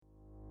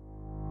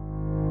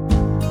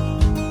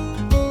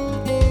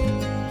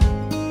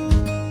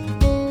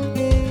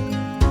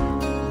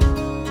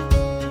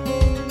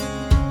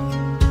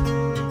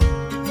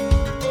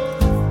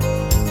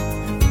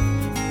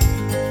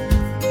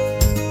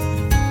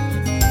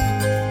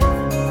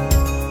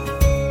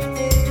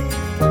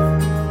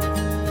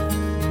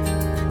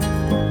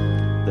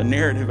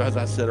narrative, as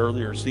I said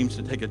earlier, seems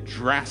to take a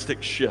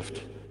drastic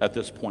shift at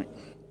this point.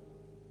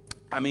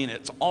 I mean,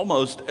 it's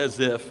almost as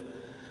if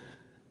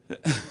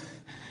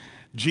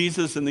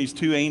Jesus and these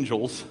two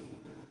angels,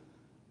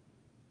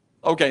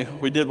 okay,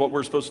 we did what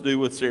we're supposed to do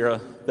with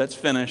Sarah. That's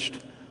finished.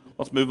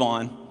 Let's move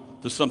on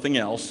to something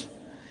else.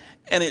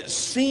 And it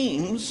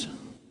seems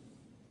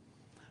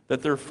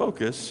that their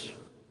focus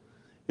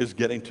is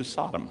getting to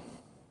Sodom.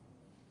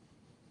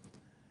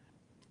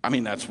 I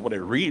mean, that's what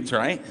it reads,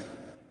 right?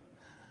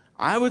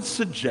 I would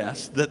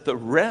suggest that the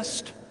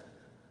rest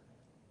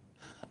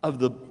of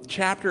the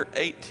chapter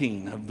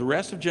 18, of the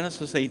rest of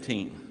Genesis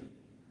 18,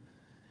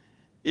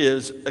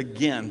 is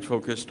again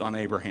focused on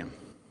Abraham.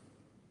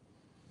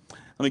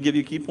 Let me give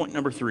you key point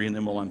number 3, and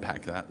then we'll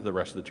unpack the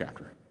rest of the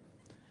chapter.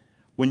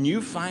 When you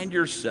find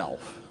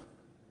yourself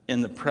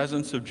in the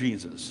presence of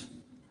Jesus,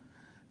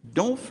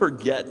 don't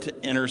forget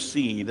to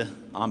intercede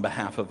on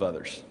behalf of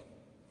others.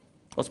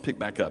 Let's pick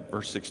back up,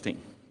 verse 16.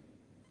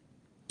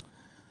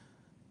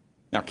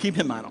 Now, keep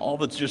in mind all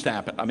that's just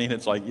happened. I mean,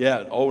 it's like,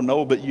 yeah, oh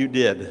no, but you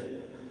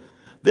did.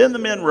 Then the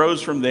men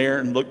rose from there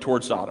and looked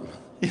toward Sodom.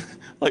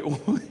 Like,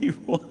 wait,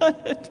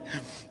 what?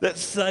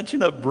 That's such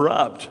an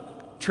abrupt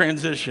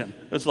transition.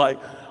 It's like,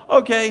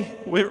 okay,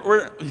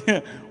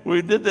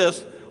 we did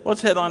this.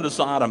 Let's head on to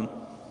Sodom.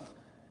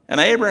 And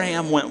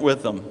Abraham went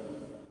with them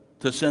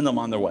to send them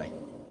on their way.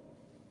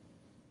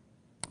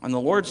 And the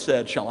Lord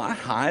said, shall I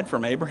hide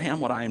from Abraham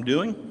what I am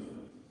doing?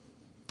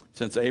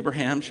 Since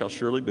Abraham shall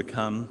surely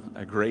become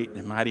a great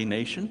and mighty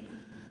nation,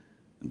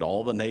 and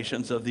all the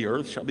nations of the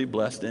earth shall be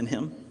blessed in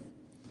him.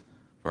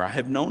 For I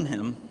have known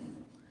him,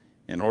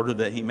 in order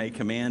that he may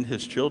command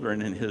his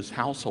children and his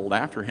household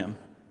after him,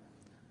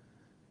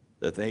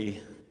 that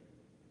they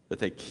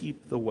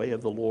keep the way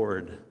of the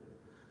Lord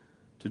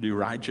to do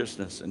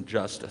righteousness and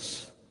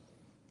justice,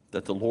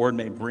 that the Lord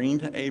may bring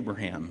to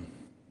Abraham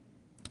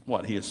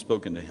what he has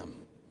spoken to him.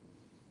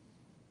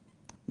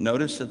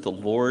 Notice that the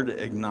Lord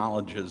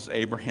acknowledges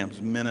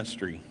Abraham's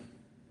ministry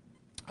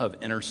of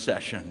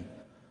intercession.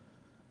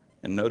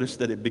 And notice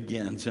that it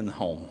begins in the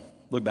home.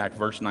 Look back,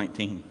 verse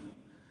 19.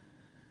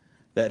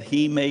 That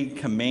he may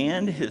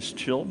command his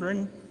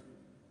children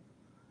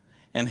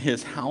and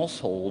his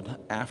household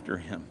after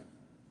him.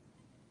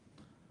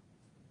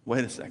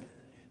 Wait a second.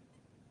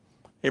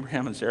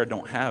 Abraham and Sarah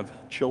don't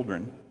have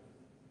children.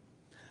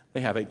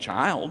 They have a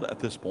child at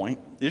this point.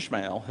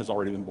 Ishmael has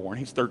already been born.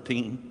 He's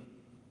 13.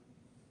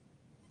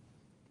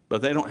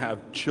 But they don't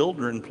have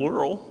children,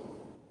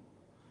 plural.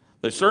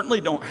 They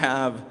certainly don't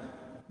have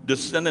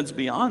descendants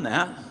beyond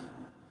that.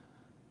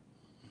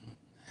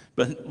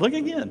 But look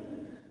again.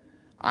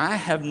 I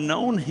have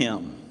known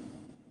him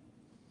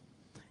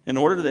in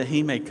order that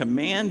he may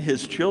command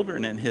his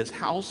children and his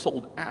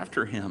household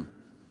after him.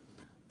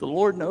 The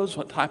Lord knows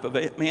what type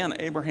of man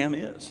Abraham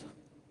is.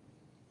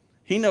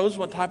 He knows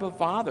what type of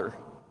father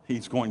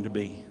he's going to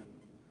be.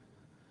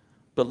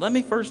 But let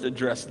me first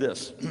address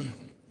this.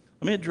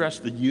 Let me address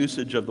the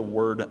usage of the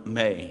word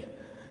may.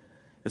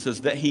 It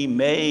says that he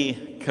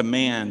may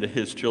command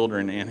his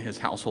children and his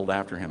household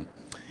after him.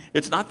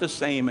 It's not the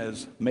same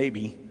as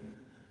maybe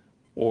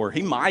or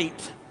he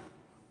might.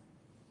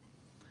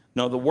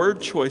 No, the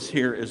word choice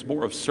here is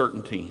more of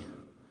certainty.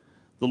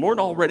 The Lord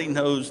already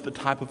knows the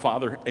type of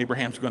father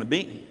Abraham's going to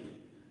be.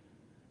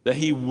 That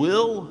he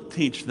will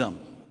teach them.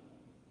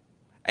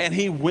 And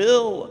he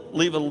will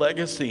leave a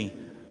legacy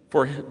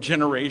for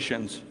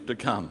generations to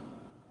come.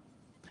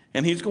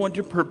 And he's going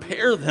to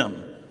prepare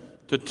them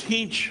to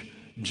teach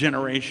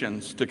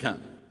generations to come.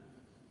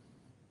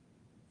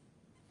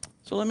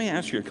 So let me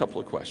ask you a couple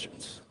of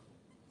questions.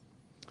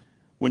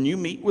 When you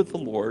meet with the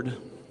Lord,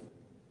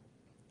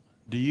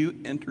 do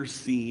you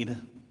intercede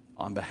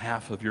on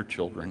behalf of your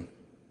children?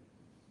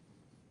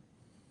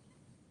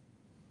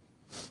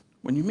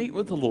 When you meet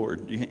with the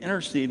Lord, do you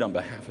intercede on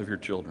behalf of your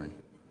children?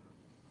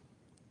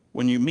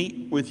 When you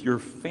meet with your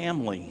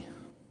family,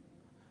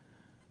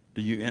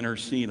 do you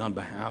intercede on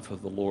behalf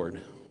of the Lord?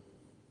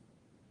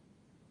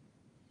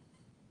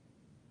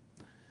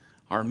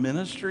 Our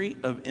ministry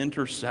of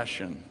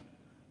intercession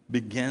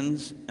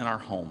begins in our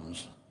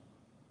homes.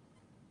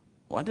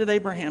 What did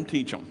Abraham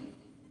teach them?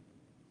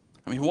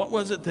 I mean, what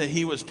was it that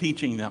he was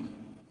teaching them?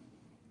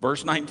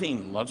 Verse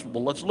 19, let's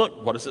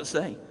look. What does it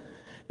say?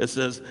 It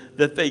says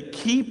that they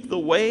keep the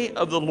way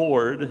of the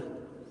Lord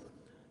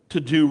to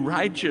do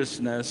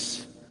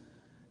righteousness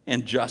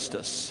and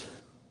justice.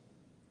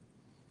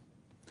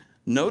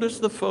 Notice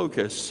the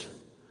focus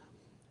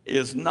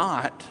is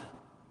not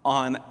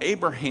on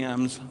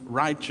Abraham's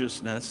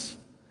righteousness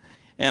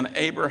and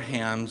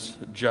Abraham's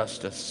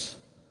justice.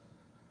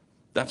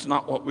 That's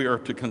not what we are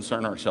to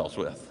concern ourselves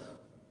with.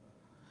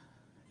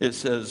 It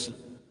says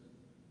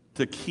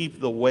to keep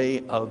the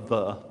way of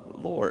the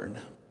Lord.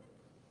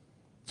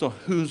 So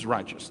whose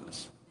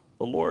righteousness?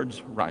 The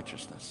Lord's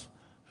righteousness.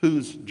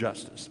 Whose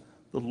justice?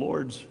 The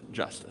Lord's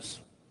justice.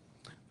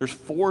 There's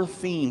 4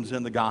 themes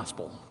in the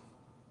gospel.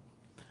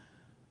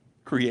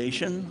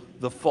 Creation,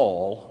 the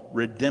fall,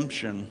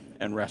 redemption,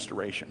 and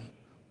restoration.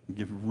 I'll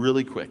give you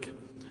really quick.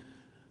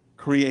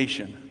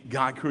 Creation.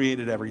 God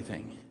created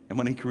everything. And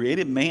when he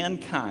created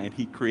mankind,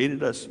 he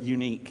created us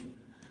unique.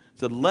 He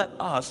said, let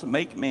us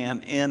make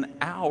man in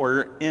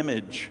our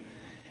image,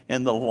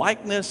 in the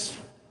likeness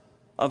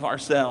of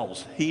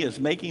ourselves. He is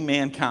making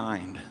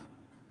mankind.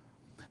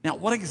 Now,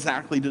 what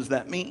exactly does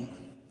that mean?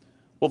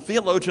 Well,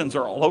 theologians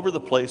are all over the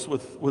place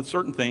with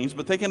certain things,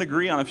 but they can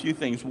agree on a few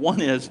things.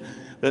 One is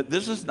that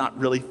this is not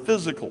really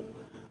physical.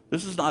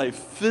 This is not a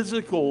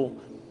physical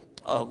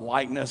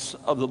likeness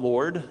of the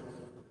Lord.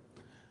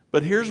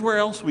 But here's where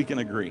else we can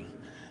agree.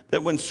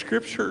 That when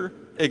Scripture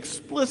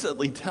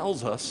explicitly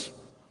tells us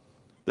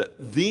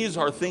that these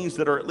are things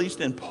that are at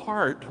least in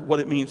part what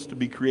it means to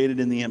be created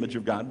in the image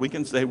of God, we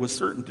can say with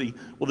certainty,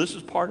 well, this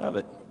is part of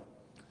it.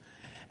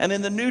 And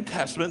in the New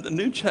Testament,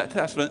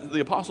 the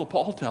Apostle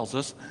Paul tells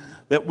us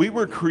that we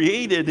were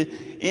created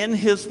in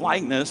his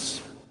likeness,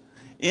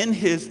 in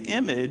his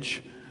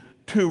image,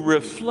 to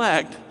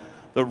reflect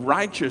the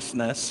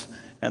righteousness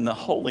and the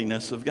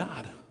holiness of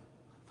God.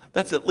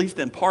 That's at least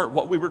in part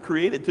what we were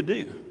created to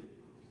do.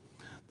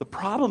 The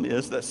problem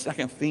is that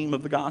second theme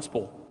of the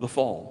gospel, the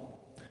fall.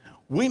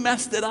 We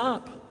messed it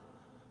up.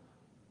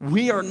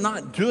 We are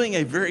not doing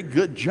a very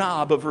good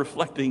job of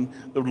reflecting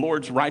the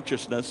Lord's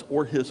righteousness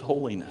or his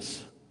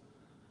holiness.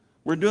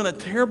 We're doing a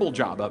terrible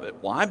job of it.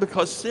 Why?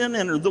 Because sin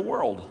entered the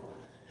world.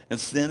 And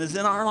sin is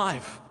in our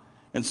life.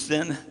 And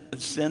sin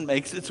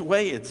makes its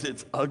way,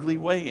 its ugly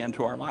way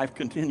into our life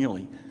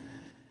continually.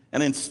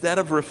 And instead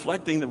of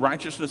reflecting the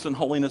righteousness and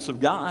holiness of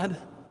God,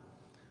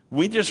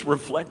 we just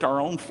reflect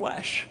our own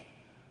flesh.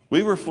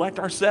 We reflect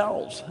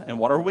ourselves. And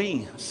what are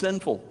we?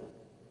 Sinful.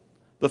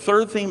 The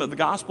third theme of the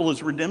gospel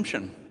is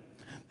redemption.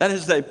 That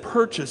is a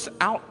purchase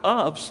out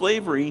of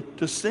slavery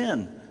to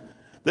sin.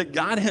 That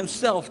God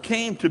himself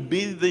came to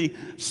be the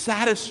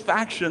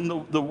satisfaction.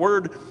 The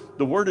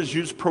word is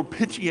used,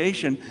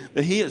 propitiation.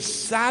 That he has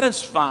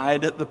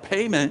satisfied the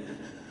payment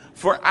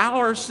for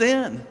our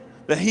sin.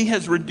 That he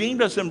has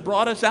redeemed us and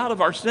brought us out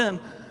of our sin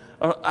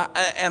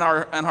and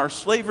our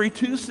slavery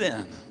to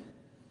sin.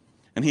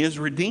 And he has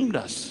redeemed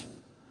us.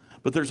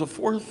 But there's a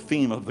fourth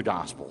theme of the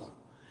gospel,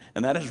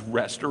 and that is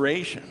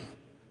restoration.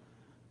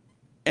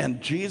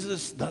 And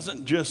Jesus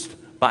doesn't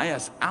just buy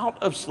us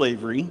out of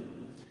slavery,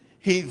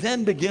 he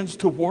then begins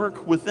to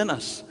work within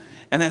us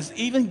and has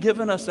even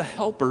given us a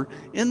helper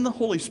in the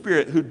Holy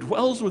Spirit who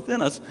dwells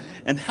within us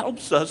and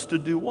helps us to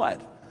do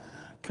what?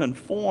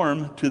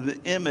 Conform to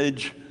the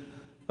image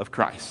of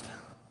Christ.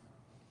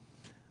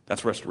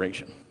 That's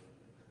restoration.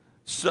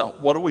 So,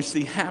 what do we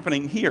see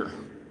happening here?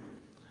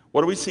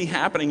 What do we see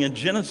happening in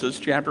Genesis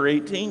chapter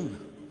 18?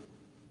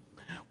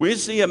 We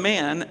see a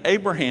man,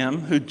 Abraham,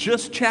 who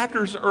just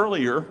chapters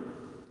earlier,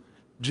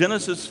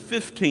 Genesis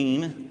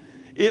 15,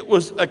 it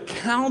was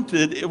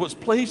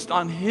placed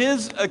on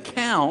his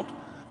account.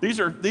 These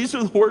are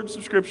the words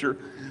of Scripture,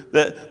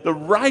 that the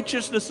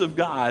righteousness of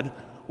God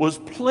was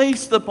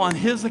placed upon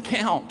his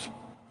account.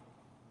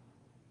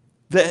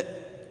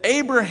 That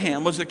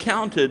Abraham was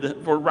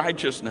accounted for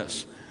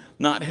righteousness,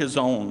 not his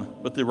own,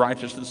 but the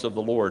righteousness of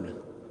the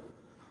Lord.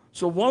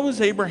 So what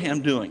was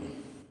Abraham doing?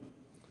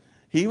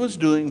 He was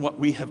doing what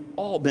we have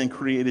all been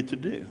created to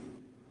do,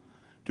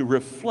 to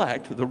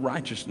reflect the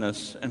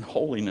righteousness and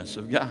holiness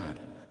of God.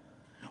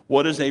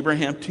 What is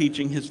Abraham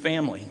teaching his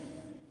family?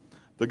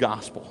 The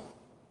gospel,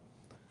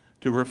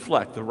 to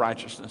reflect the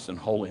righteousness and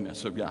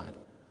holiness of God.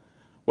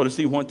 What does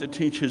he want to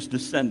teach his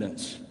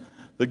descendants?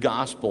 The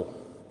gospel,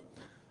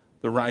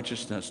 the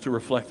righteousness, to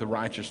reflect the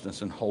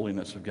righteousness and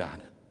holiness of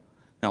God.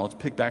 Now let's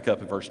pick back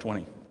up at verse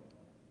 20.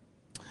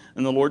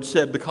 And the Lord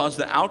said, because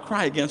the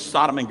outcry against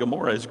Sodom and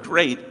Gomorrah is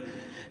great,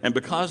 and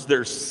because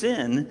their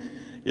sin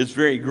is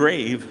very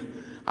grave,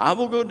 I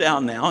will go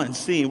down now and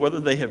see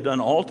whether they have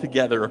done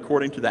altogether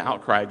according to the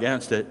outcry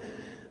against it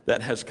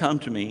that has come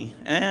to me,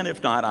 and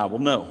if not, I will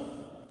know.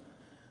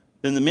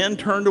 Then the men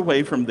turned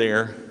away from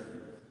there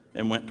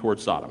and went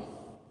toward Sodom.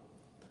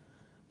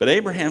 But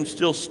Abraham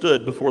still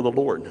stood before the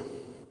Lord.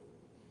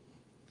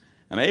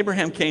 And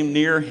Abraham came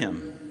near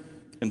him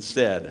and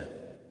said,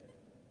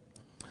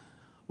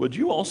 would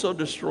you also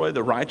destroy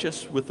the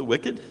righteous with the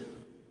wicked?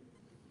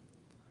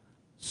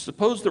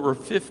 Suppose there were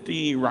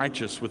 50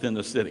 righteous within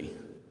the city.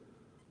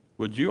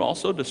 Would you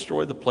also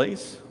destroy the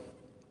place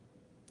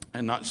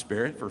and not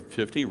spare it for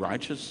 50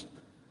 righteous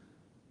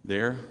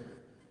there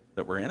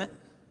that were in it?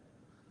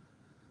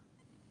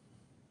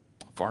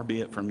 Far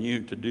be it from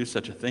you to do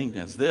such a thing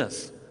as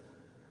this,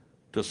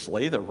 to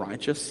slay the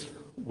righteous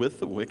with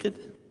the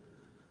wicked,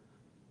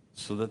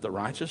 so that the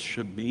righteous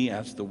should be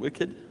as the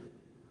wicked.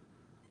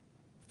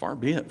 Far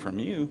be it from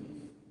you.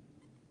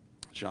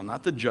 Shall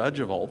not the judge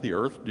of all the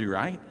earth do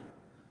right?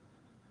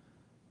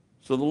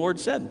 So the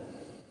Lord said,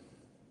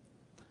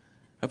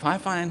 if I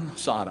find in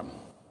Sodom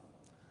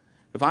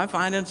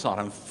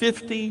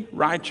 50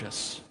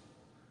 righteous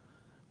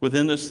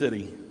within the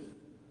city,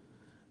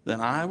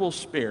 then I will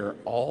spare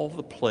all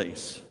the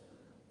place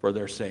for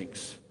their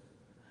sakes.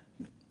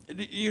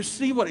 You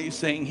see what he's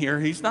saying here?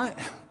 He's not,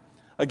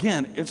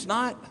 again, it's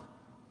not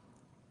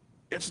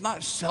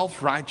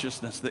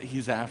self-righteousness that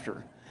he's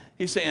after.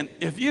 He's saying,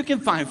 if you can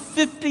find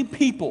 50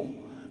 people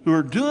who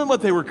are doing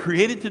what they were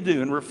created to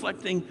do and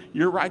reflecting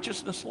your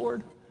righteousness,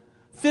 Lord?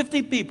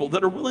 50 people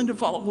that are willing to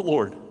follow the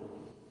Lord.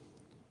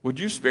 Would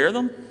you spare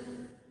them?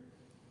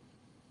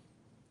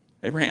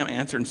 Abraham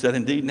answered and said,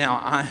 indeed, now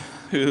I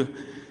who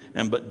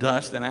am but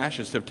dust and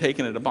ashes have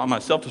taken it upon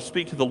myself to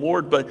speak to the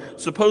Lord, but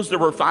suppose there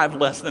were 5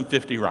 less than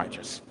 50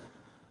 righteous.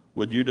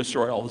 Would you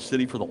destroy all the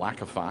city for the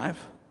lack of 5?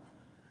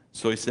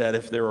 So he said,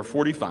 if there are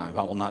 45,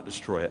 I will not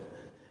destroy it.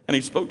 And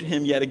he spoke to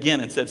him yet again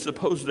and said,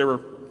 suppose there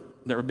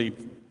would be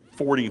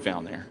 40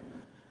 found there.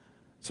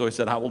 So he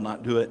said, I will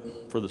not do it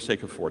for the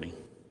sake of 40.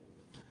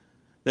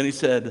 Then he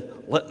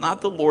said, let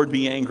not the Lord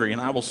be angry,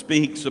 and I will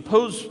speak.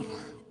 Suppose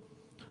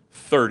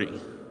 30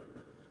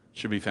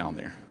 should be found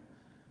there.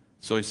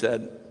 So he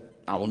said,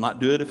 I will not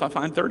do it if I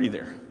find 30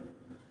 there.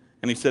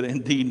 And he said,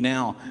 indeed,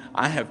 now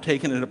I have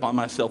taken it upon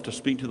myself to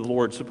speak to the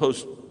Lord.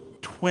 Suppose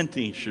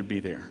 20 should be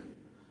there.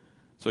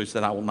 So he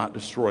said, I will not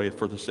destroy it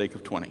for the sake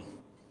of 20.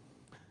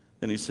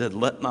 Then he said,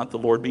 let not the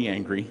Lord be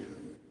angry,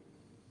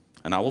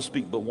 and I will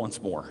speak but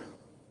once more.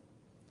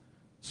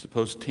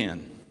 Suppose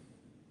 10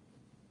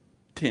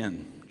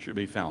 should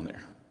be found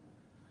there.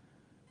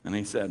 And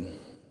he said,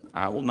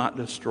 I will not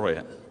destroy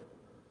it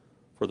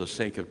for the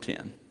sake of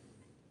 10.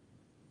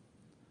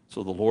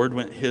 So the Lord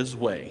went his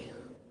way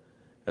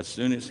as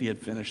soon as he had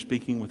finished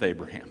speaking with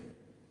Abraham,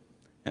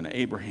 and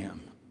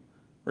Abraham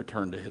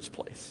returned to his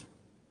place.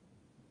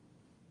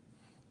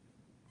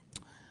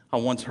 I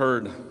once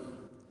heard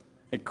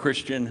a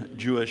Christian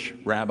Jewish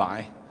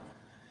rabbi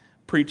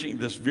preaching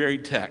this very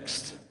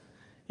text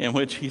in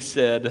which he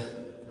said,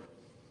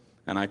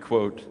 and I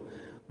quote,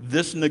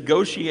 this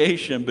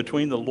negotiation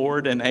between the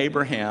Lord and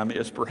Abraham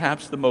is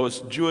perhaps the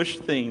most Jewish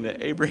thing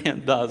that Abraham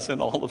does in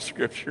all of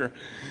Scripture.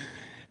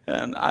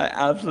 And I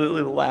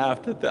absolutely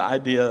laughed at the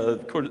idea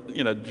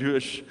of,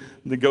 Jewish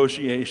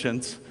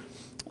negotiations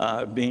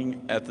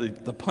being at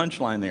the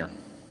punchline there.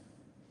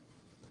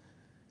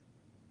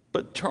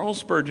 But Charles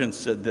Spurgeon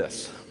said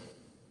this: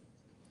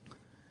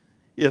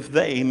 if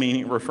they,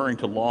 meaning referring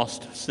to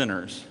lost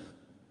sinners,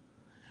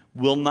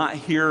 will not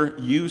hear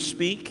you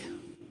speak,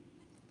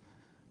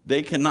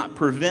 they cannot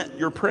prevent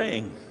your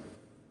praying.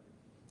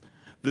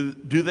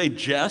 Do they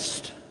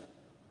jest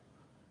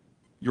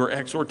your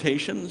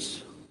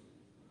exhortations?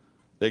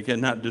 They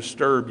cannot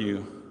disturb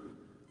you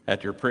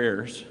at your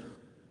prayers.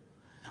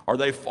 Are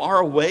they far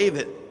away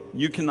that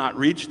you cannot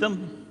reach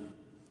them?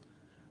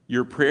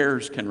 Your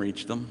prayers can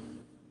reach them.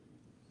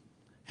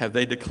 Have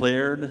they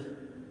declared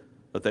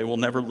that they will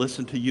never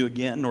listen to you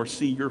again nor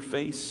see your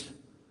face?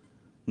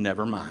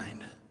 Never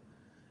mind.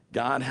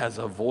 God has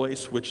a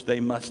voice which they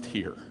must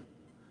hear.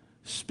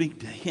 Speak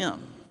to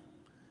him,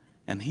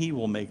 and he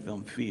will make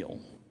them feel.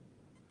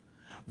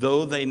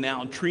 Though they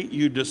now treat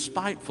you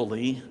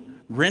despitefully,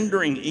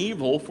 rendering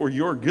evil for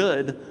your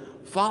good,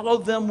 follow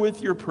them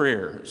with your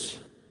prayers.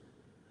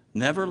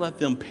 Never let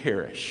them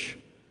perish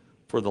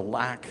for the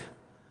lack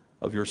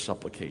of your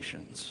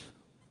supplications.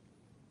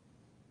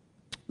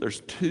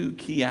 There's 2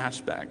 key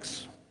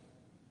aspects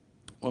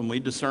when we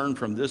discern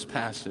from this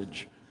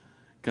passage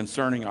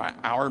concerning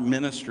our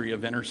ministry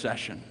of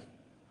intercession.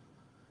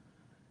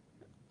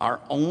 Our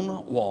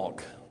own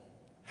walk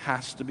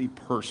has to be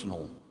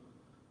personal,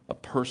 a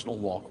personal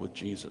walk with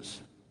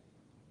Jesus.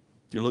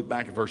 If you look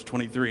back at verse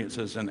 23, it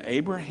says, and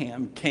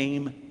Abraham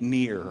came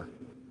near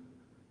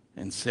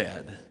and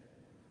said,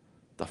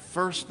 the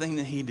first thing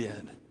that he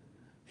did,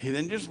 he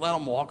didn't just let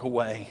them walk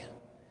away.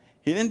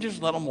 He didn't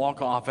just let them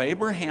walk off.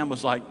 Abraham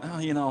was like,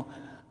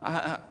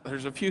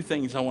 there's a few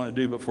things I want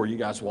to do before you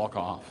guys walk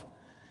off.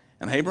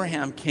 And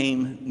Abraham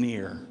came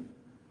near.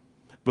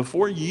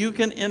 Before you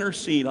can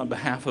intercede on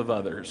behalf of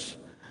others,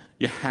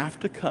 you have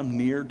to come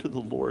near to the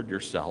Lord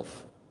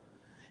yourself.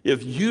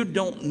 If you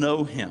don't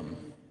know him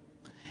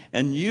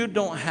and you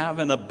don't have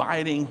an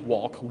abiding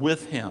walk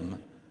with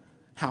him,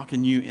 how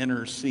can you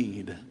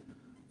intercede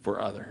for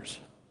others?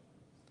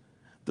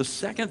 The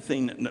second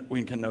thing that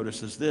we can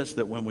notice is this,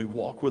 that when we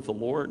walk with the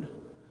Lord,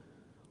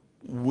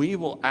 we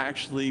will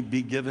actually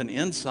be given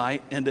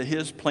insight into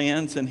his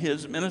plans and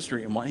his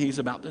ministry and what he's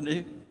about to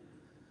do.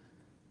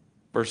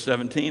 Verse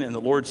 17, and the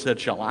Lord said,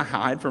 shall I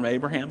hide from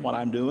Abraham what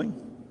I'm doing?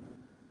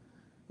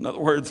 In other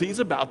words, he's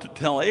about to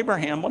tell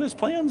Abraham what his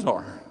plans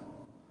are.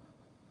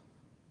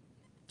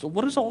 So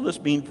what does all this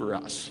mean for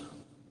us?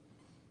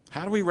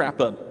 How do we wrap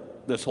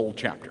up this whole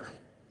chapter?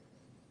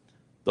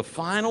 The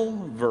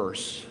final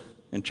verse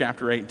in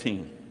chapter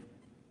 18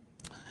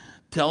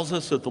 tells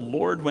us that the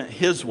Lord went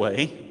his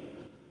way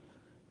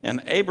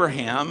and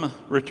Abraham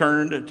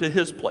returned to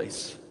his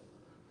place.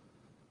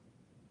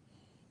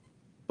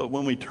 But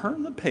when we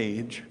turn the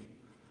page,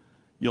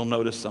 you'll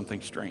notice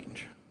something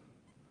strange.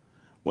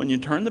 When you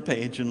turn the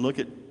page and look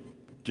at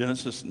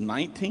Genesis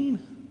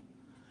 19,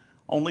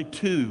 only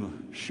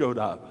 2 showed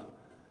up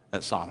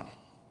at Sodom,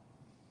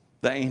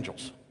 the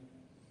angels.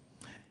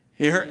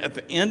 Here at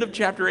the end of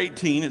chapter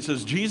 18, it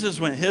says Jesus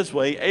went his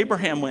way,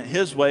 Abraham went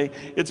his way.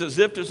 It's as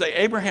if to say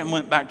Abraham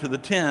went back to the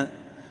tent.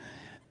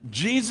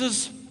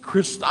 Jesus'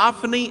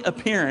 Christophany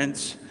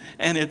appearance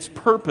and its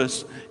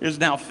purpose is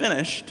now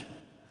finished.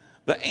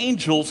 The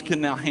angels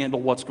can now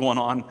handle what's going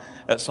on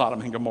at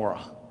Sodom and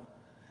Gomorrah.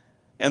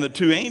 And the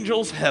two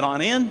angels head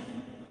on in,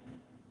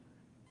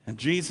 and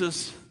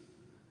Jesus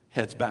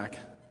heads back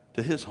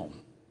to his home.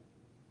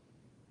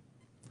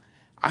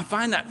 I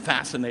find that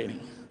fascinating.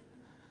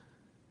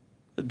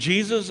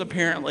 Jesus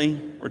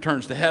apparently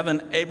returns to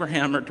heaven.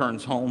 Abraham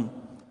returns home.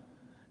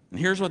 And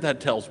here's what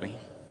that tells me.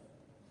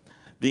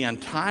 The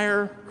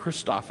entire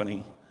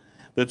Christophany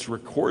that's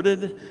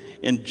recorded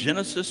in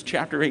Genesis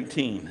chapter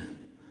 18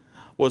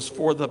 was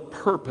for the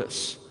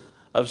purpose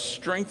of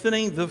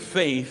strengthening the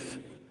faith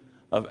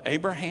of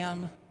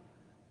Abraham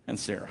and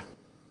Sarah.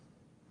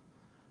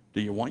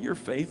 Do you want your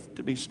faith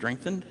to be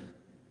strengthened?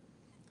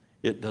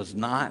 It does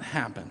not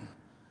happen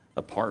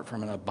apart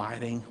from an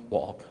abiding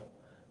walk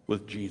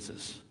with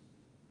Jesus.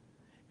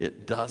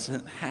 It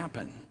doesn't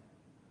happen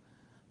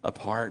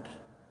apart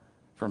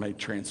from a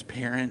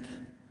transparent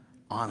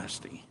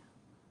honesty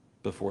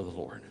before the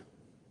Lord.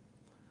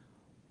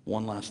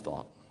 One last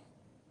thought,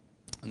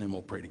 and then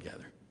we'll pray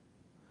together.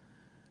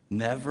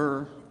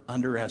 Never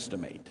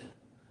underestimate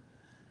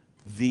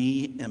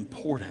the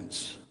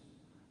importance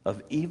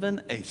of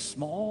even a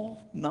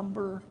small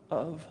number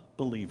of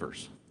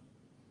believers.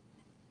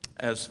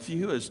 As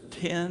few as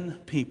 10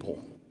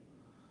 people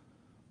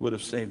would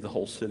have saved the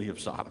whole city of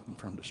Sodom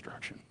from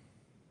destruction.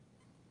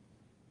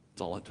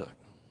 That's all it took.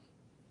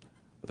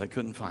 But they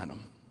couldn't find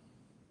them.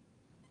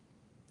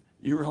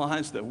 You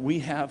realize that we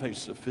have a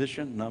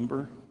sufficient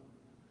number,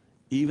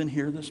 even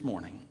here this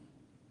morning,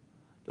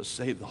 to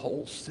save the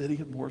whole city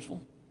of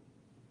Mooresville?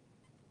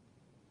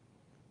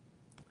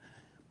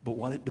 But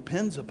what it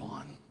depends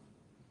upon,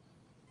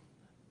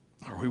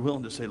 are we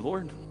willing to say,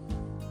 Lord,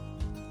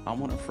 I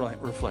want to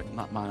reflect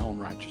not my own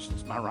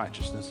righteousness. My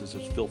righteousness is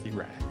as filthy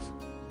rags.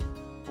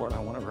 Lord, I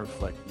want to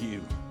reflect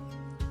you.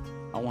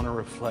 I want to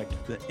reflect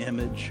the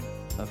image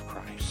of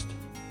Christ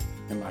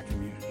in my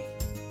community.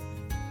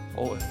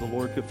 Oh, if the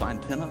Lord could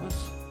find 10 of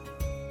us,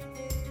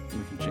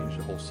 we can change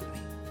the whole city.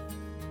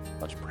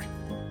 Let's pray.